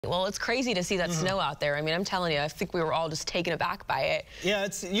Well, it's crazy to see that snow out there. I mean, I'm telling you, I think we were all just taken aback by it. Yeah,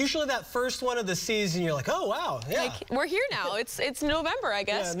 it's usually that first one of the season, you're like, oh, wow, yeah. Like, we're here now. It's November, I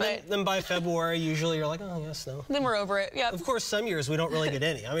guess. Yeah, but then by February, usually you're like, oh, yeah, snow. Then we're over it, yeah. Of course, some years we don't really get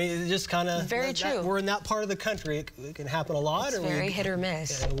any. I mean, it just kind of... Very true. We're in that part of the country. It can happen a lot. It's very hit or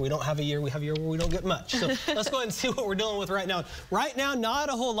miss. We don't have a year. We have a year where we don't get much. So let's go ahead and see what we're dealing with right now. Right now, not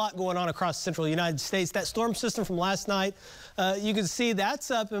a whole lot going on across the central United States. That storm system from last night, you can see that's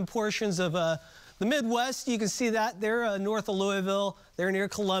up in portions of the Midwest. You can see that they're north of Louisville. They're near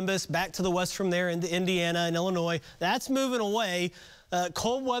Columbus, back to the west from there into Indiana and Illinois. That's moving away.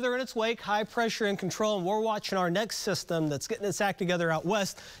 Cold weather in its wake, high pressure in control, and we're watching our next system that's getting its act together out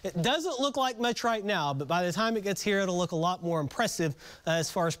west. It doesn't look like much right now, but by the time it gets here, it'll look a lot more impressive as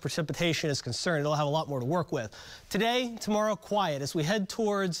far as precipitation is concerned. It'll have a lot more to work with. Today, tomorrow, quiet. As we head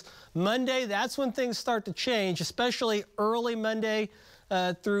towards Monday, that's when things start to change, especially early Monday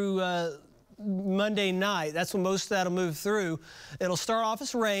through Monday night. That's when most of that will move through. It'll start off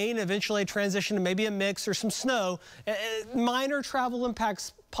as rain, eventually transition to maybe a mix or some snow. Minor travel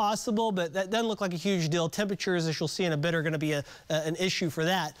impacts possible, but that doesn't look like a huge deal. Temperatures, as you'll see in a bit, are going to be an issue for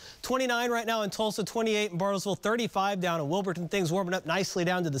that. 29 right now in Tulsa, 28 in Bartlesville, 35 down in Wilburton. Things warming up nicely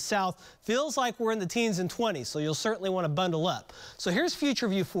down to the south. Feels like we're in the teens and 20s, so you'll certainly want to bundle up. So here's future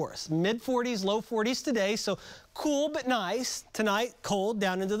view for us. Mid-40s, low 40s today, so cool but nice. Tonight, cold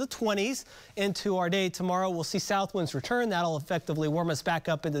down into the 20s. Into our day tomorrow, we'll see south winds return. That'll effectively warm us back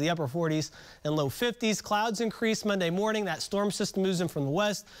up into the upper 40s and low 50s. Clouds increase Monday morning. That storm system moves in from the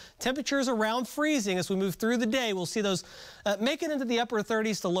west. Temperatures around freezing as we move through the day. We'll see those make it into the upper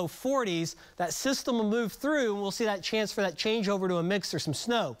 30s to low 40s. That system will move through, and we'll see that chance for that change over to a mix or some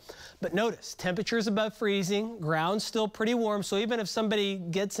snow. But notice, temperatures above freezing, ground still pretty warm, so even if somebody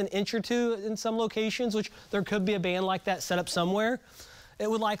gets an inch or two in some locations, which there could be a band like that set up somewhere, it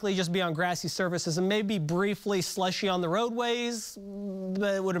would likely just be on grassy surfaces and maybe briefly slushy on the roadways,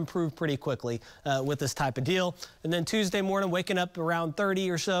 but it would improve pretty quickly with this type of deal. And then Tuesday morning, waking up around 30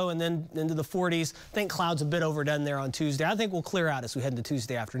 or so, and then into the 40s. I think clouds a bit overdone there on Tuesday. I think we'll clear out as we head into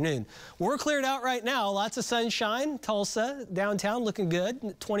Tuesday afternoon. We're cleared out right now. Lots of sunshine. Tulsa, downtown, looking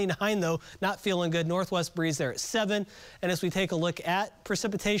good. 29, though, not feeling good. Northwest breeze there at 7. And as we take a look at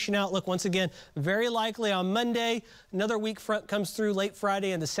precipitation outlook, once again, very likely on Monday. Another weak front comes through late Friday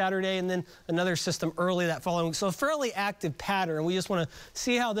into Saturday, and then another system early that following week. So a fairly active pattern. We just want to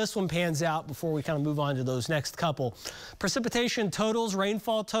see how this one pans out before we kind of move on to those next couple. Precipitation totals,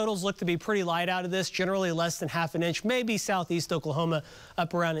 rainfall totals look to be pretty light out of this, generally less than half an inch, maybe southeast Oklahoma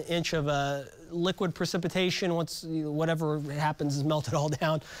up around an inch of liquid precipitation once whatever happens is melted all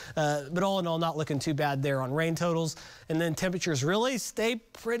down. But all in all, not looking too bad there on rain totals. And then temperatures really stay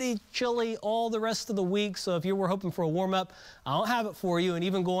pretty chilly all the rest of the week. So if you were hoping for a warm up, I don't have it for you. And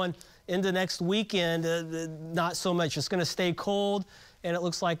even going into next weekend, not so much. It's going to stay cold, and it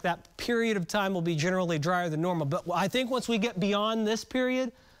looks like that period of time will be generally drier than normal. But I think once we get beyond this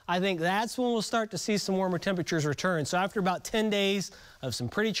period, I think that's when we'll start to see some warmer temperatures return. So after about 10 days of some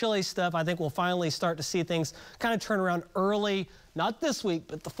pretty chilly stuff, I think we'll finally start to see things kind of turn around early, not this week,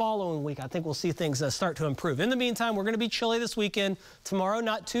 but the following week. I think we'll see things start to improve. In the meantime, we're going to be chilly this weekend. Tomorrow,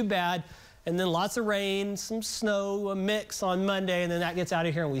 not too bad. And then lots of rain, some snow, a mix on Monday, and then that gets out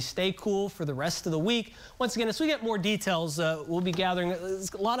of here, and we stay cool for the rest of the week. Once again, as we get more details, we'll be gathering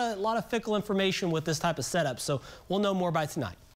a lot of fickle information with this type of setup, so we'll know more by tonight.